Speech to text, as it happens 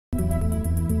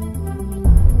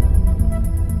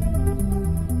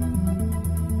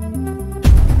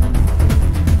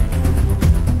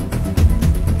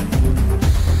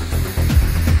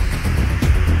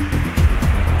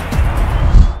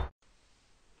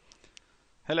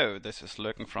Hello, this is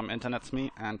Lurken from InternetSme,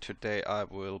 and today I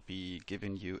will be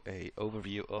giving you an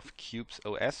overview of Qubes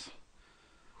OS.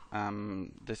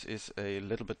 This is a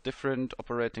little bit different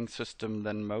operating system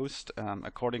than most.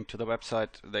 According to the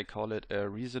website, they call it a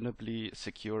reasonably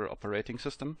secure operating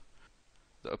system.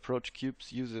 The approach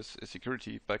Qubes uses is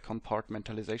security by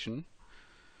compartmentalization.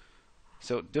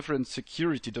 So different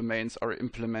security domains are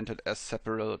implemented as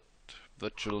separate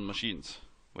virtual machines.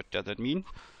 What does that mean?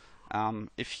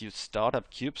 If you start up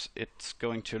Qubes, it's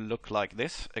going to look like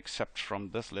this, except from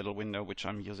this little window which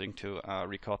I'm using to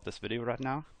record this video right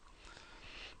now.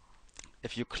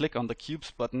 If you click on the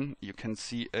Qubes button, you can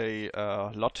see a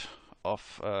lot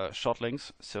of short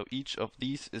links. So each of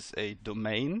these is a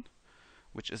domain,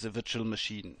 which is a virtual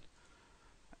machine.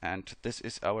 And this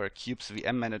is our Qubes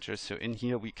VM manager. So in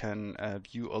here we can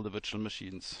view all the virtual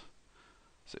machines.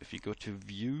 So if you go to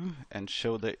view and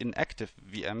show the inactive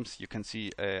VMs, you can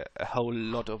see a whole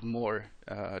lot of more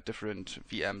different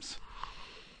VMs.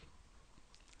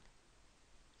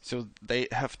 So they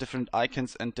have different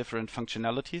icons and different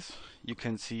functionalities. You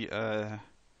can see,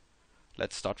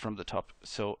 let's start from the top.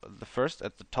 So the first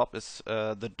at the top is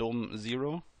the DOM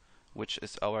 0, which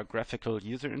is our graphical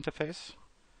user interface.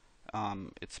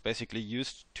 It's basically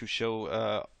used to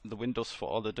show the windows for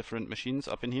all the different machines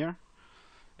up in here.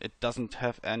 It doesn't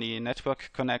have any network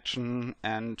connection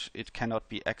and it cannot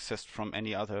be accessed from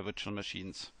any other virtual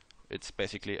machines. It's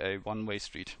basically a one-way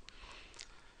street.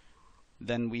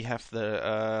 Then we have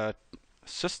the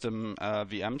system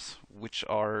VMs, which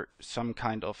are some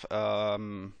kind of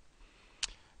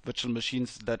virtual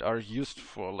machines that are used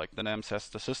for, like the name says,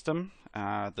 the system.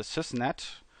 The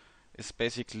sysnet is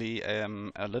basically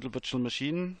a little virtual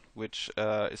machine which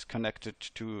is connected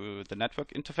to the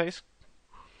network interface.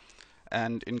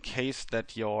 And in case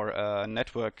that your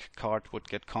network card would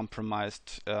get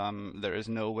compromised, there is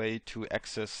no way to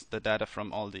access the data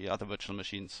from all the other virtual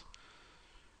machines.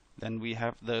 Then we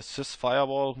have the sys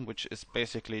firewall, which is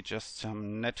basically just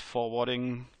some net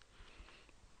forwarding.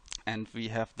 And we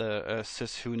have the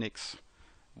sys Unix,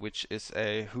 which is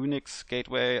a Unix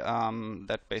gateway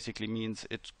that basically means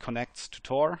it connects to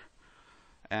Tor.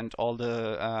 And all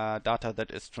the data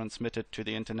that is transmitted to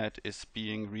the internet is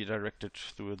being redirected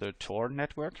through the Tor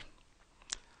network.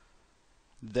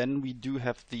 Then we do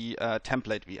have the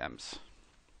template VMs.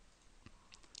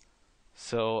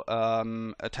 So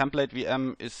a template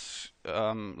VM is,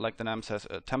 like the name says,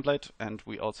 a template, and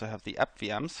we also have the app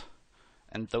VMs.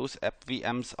 And those app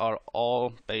VMs are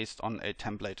all based on a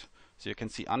template. So you can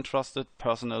see Untrusted,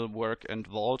 Personal, Work, and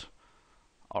Vault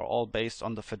are all based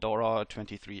on the Fedora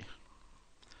 23.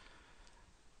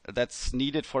 That's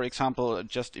needed. For example,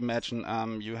 just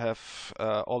imagine you have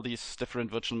all these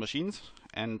different virtual machines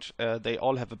and they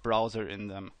all have a browser in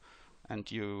them,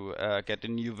 and you get a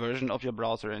new version of your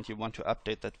browser and you want to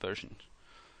update that version.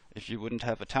 If you wouldn't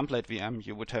have a template VM,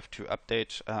 you would have to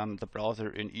update the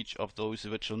browser in each of those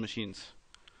virtual machines.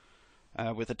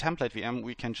 With a template VM,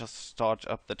 we can just start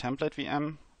up the template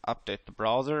VM, update the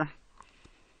browser,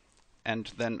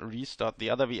 and then restart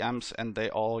the other VMs, and they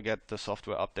all get the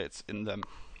software updates in them.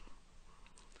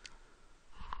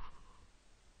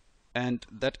 And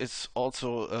that is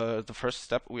also the first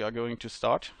step we are going to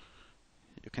start.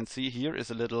 You can see here is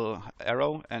a little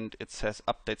arrow and it says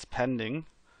updates pending,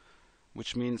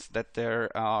 which means that there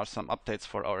are some updates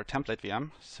for our template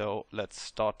VM. So let's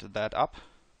start that up.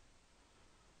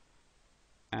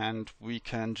 And we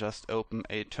can just open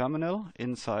a terminal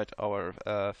inside our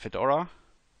Fedora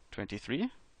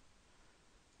 23.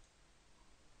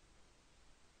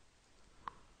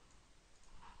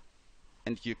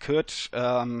 And you could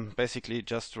basically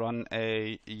just run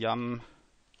a yum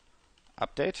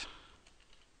update,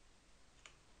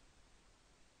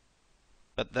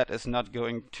 but that is not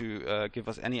going to give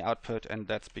us any output, and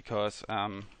that's because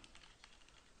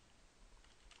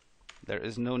there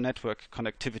is no network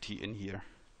connectivity in here.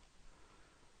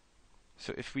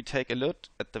 So if we take a look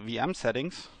at the VM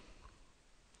settings,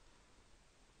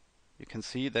 you can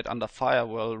see that under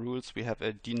firewall rules we have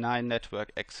a deny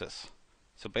network access.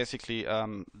 So basically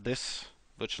this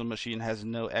virtual machine has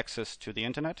no access to the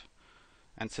internet,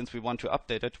 and since we want to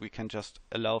update it, we can just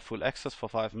allow full access for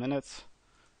 5 minutes,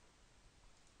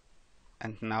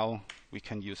 and now we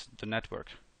can use the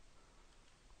network.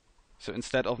 So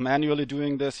instead of manually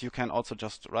doing this, you can also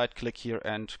just right click here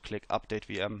and click update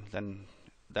VM, then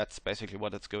that's basically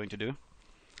what it's going to do.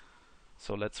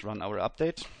 So let's run our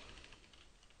update.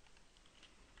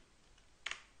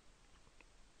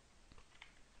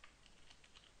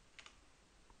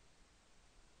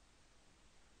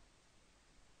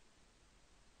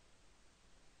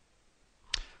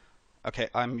 Okay,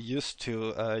 I'm used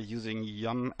to using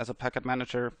Yum as a packet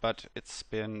manager, but it's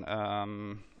been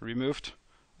removed,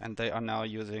 and they are now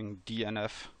using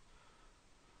DNF,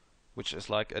 which is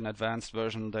like an advanced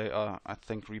version. They are, I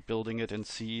think, rebuilding it in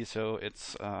C, so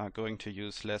it's going to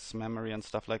use less memory and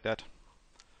stuff like that.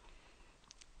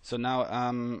 So now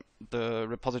the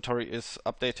repository is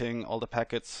updating all the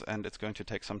packets, and it's going to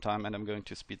take some time, and I'm going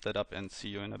to speed that up and see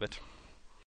you in a bit.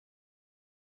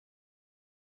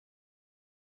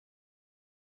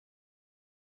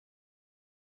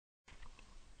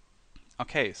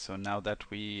 Okay, so now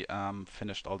that we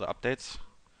finished all the updates,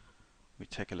 we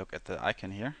take a look at the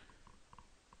icon here.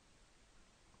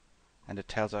 And it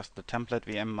tells us the template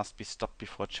VM must be stopped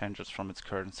before changes from its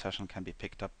current session can be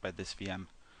picked up by this VM.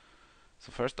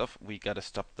 So first off, we gotta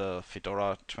stop the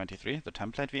Fedora 23, the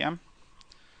template VM.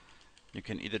 You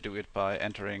can either do it by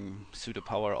entering sudo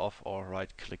power off or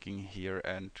right-clicking here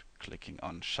and clicking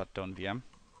on shutdown VM.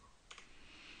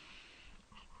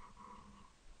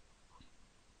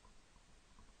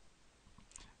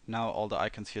 Now all the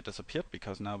icons here disappeared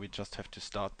because now we just have to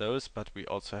start those, but we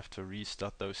also have to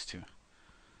restart those two.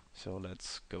 So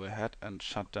let's go ahead and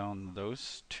shut down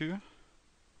those two.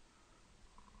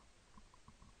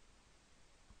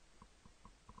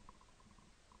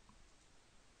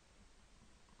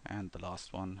 And the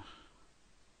last one.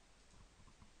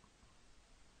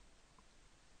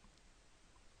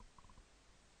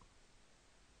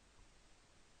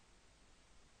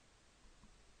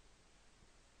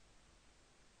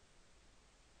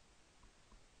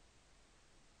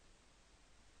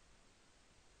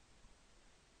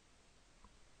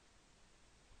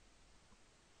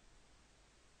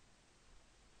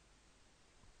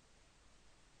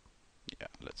 Yeah,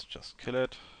 let's just kill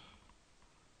it.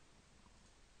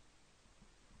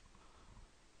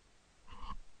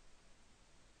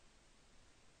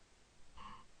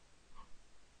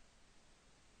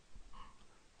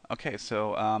 Okay,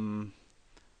 so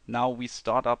now we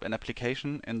start up an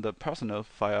application in the personal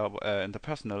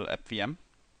app VM.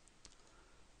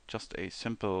 Just a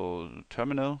simple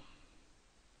terminal.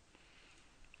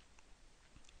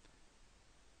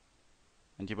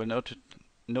 And you will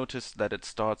notice that it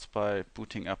starts by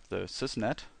booting up the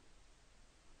sysnet.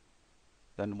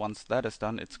 Then once that is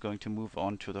done, it's going to move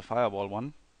on to the firewall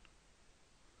one.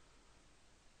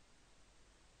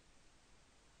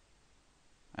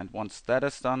 And once that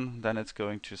is done, then it's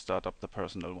going to start up the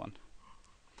personal one.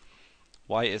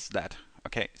 Why is that?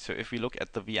 Okay, so if we look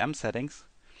at the VM settings,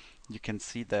 you can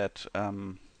see that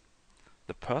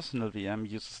the personal VM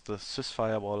uses the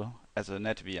sysfirewall as a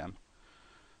net VM.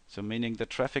 So meaning the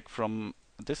traffic from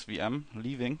this VM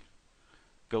leaving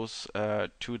goes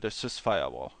to the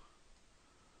sysfirewall.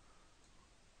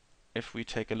 If we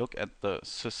take a look at the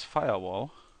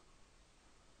sysfirewall,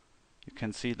 you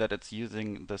can see that it's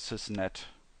using the sysnet.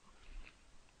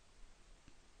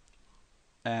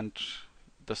 And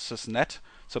the sysnet,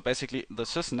 so basically the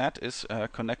sysnet is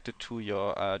connected to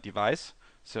your device.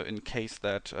 So in case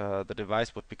that the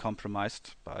device would be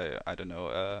compromised by, I don't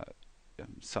know,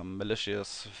 some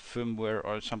malicious firmware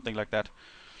or something like that,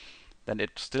 then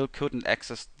it still couldn't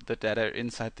access the data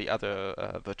inside the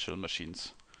other virtual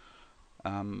machines.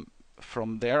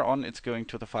 From there on, it's going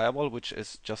to the firewall, which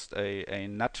is just a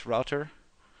NAT router,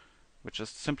 which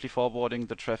is simply forwarding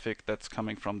the traffic that's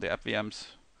coming from the app VMs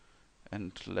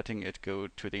and letting it go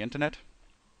to the internet.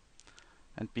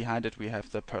 And behind it we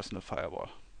have the personal firewall.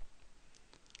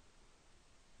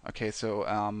 Okay, so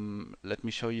let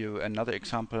me show you another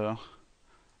example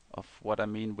of what I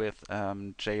mean with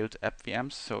jailed app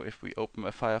VMs. So if we open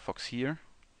a Firefox here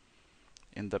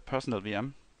in the personal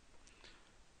VM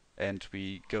and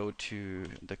we go to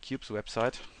the Qubes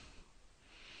website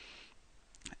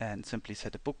and simply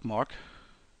set a bookmark,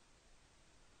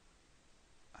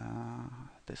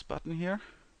 this button here,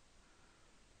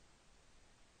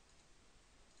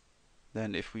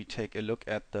 then if we take a look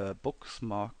at the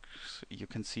bookmarks, you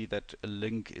can see that a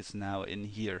link is now in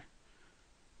here.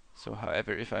 So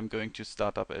however, if I'm going to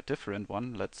start up a different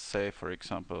one, let's say for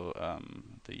example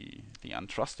the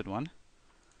untrusted one,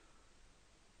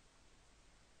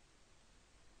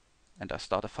 and I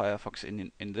start a Firefox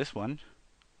in this one,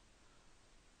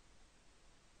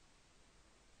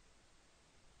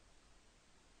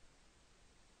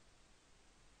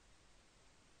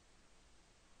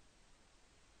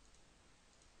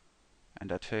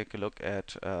 and I take a look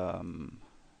at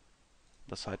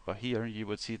the sidebar here, you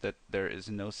will see that there is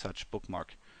no such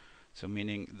bookmark. So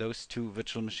meaning those two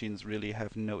virtual machines really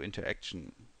have no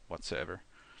interaction whatsoever.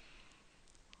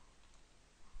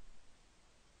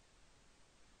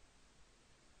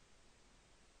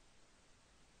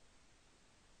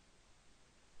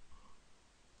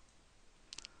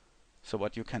 So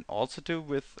what you can also do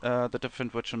with the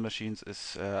different virtual machines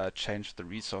is change the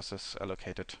resources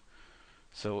allocated.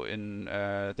 So in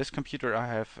this computer I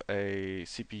have a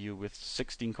CPU with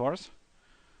 16 cores.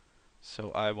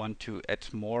 So I want to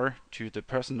add more to the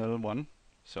personal one.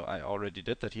 So I already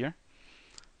did that here.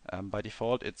 By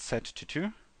default it's set to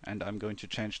 2, and I'm going to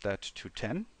change that to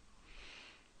 10.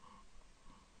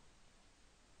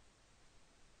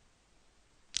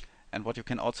 And what you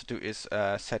can also do is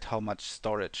set how much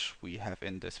storage we have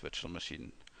in this virtual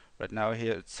machine. Right now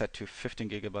here it's set to 15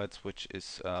 gigabytes, which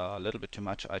is a little bit too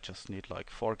much. I just need like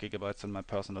 4 gigabytes in my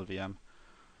personal VM.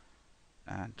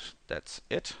 And that's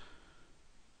it.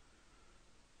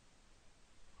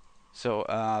 So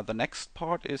the next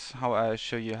part is how I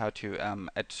show you how to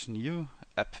add new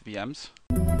app VMs.